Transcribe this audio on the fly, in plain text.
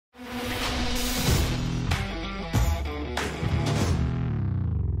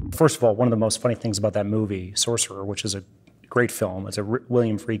first of all, one of the most funny things about that movie, Sorcerer, which is a great film, it's a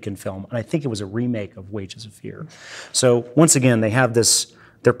William Friedkin film, and I think it was a remake of Wages of Fear. So once again,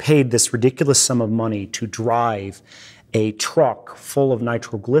 they're paid this ridiculous sum of money to drive a truck full of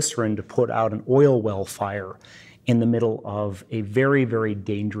nitroglycerin to put out an oil well fire in the middle of a very, very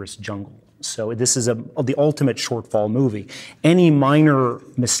dangerous jungle. So this is the ultimate shortfall movie. Any minor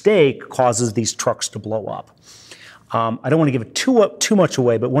mistake causes these trucks to blow up. I don't want to give it too much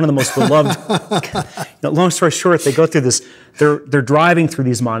away, but one of the most beloved, long story short, they go through this, they're driving through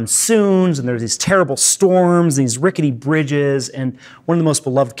these monsoons, and there's these terrible storms, these rickety bridges, and one of the most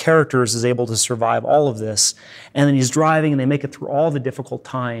beloved characters is able to survive all of this. And then he's driving, and they make it through all the difficult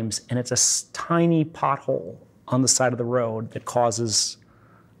times, and it's a tiny pothole on the side of the road that causes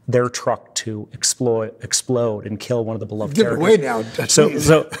their truck to explode and kill one of the beloved characters. Give it away now.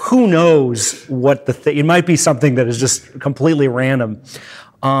 So who knows what it might be something that is just completely random.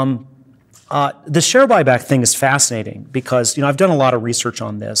 The share buyback thing is fascinating because, I've done a lot of research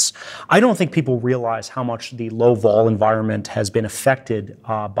on this. I don't think people realize how much the low vol environment has been affected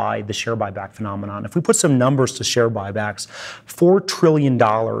by the share buyback phenomenon. If we put some numbers to share buybacks, $4 trillion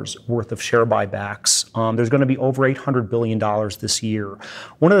worth of share buybacks. There's going to be over $800 billion this year.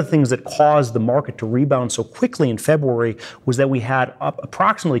 One of the things that caused the market to rebound so quickly in February was that we had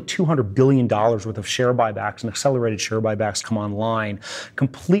approximately $200 billion worth of share buybacks and accelerated share buybacks come online.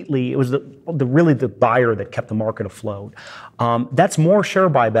 Completely, it was really the buyer that kept the market afloat. That's more share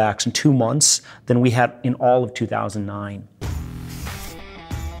buybacks in 2 months than we had in all of 2009.